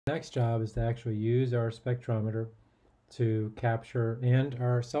Next job is to actually use our spectrometer to capture, and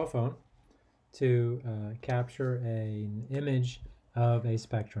our cell phone to capture an image of a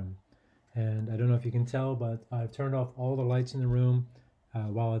spectrum. And I don't know if you can tell, but I've turned off all the lights in the room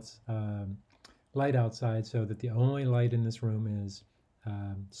while it's light outside, so that the only light in this room is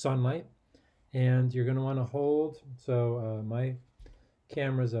sunlight. And you're going to want to hold, so my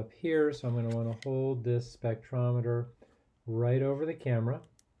camera's up here, so I'm going to want to hold this spectrometer right over the camera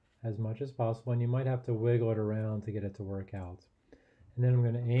as much as possible, and you might have to wiggle it around to get it to work out. And then I'm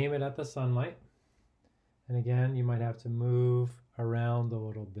going to aim it at the sunlight, and again you might have to move around a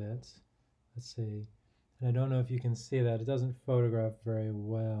little bit. Let's see, and I don't know if you can see that, it doesn't photograph very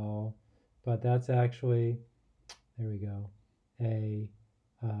well, but that's actually, there we go, a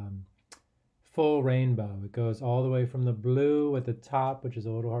full rainbow. It goes all the way from the blue at the top, which is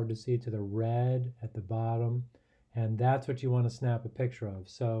a little hard to see, to the red at the bottom. And that's what you want to snap a picture of.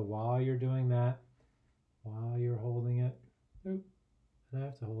 So while you're doing that, while you're holding it, and I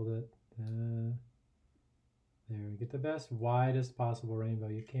have to hold it, there, get the best, widest possible rainbow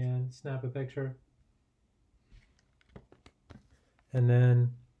you can, snap a picture. And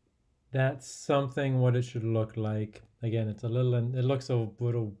then that's something what it should look like. Again, it's a little, it looks a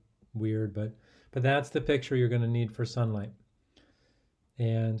little weird, but that's the picture you're going to need for sunlight.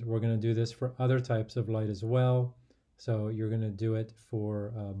 And we're going to do this for other types of light as well. So you're going to do it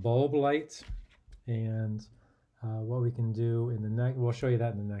for bulb light, and what we can do in the next, we'll show you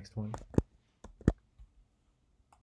that in the next one.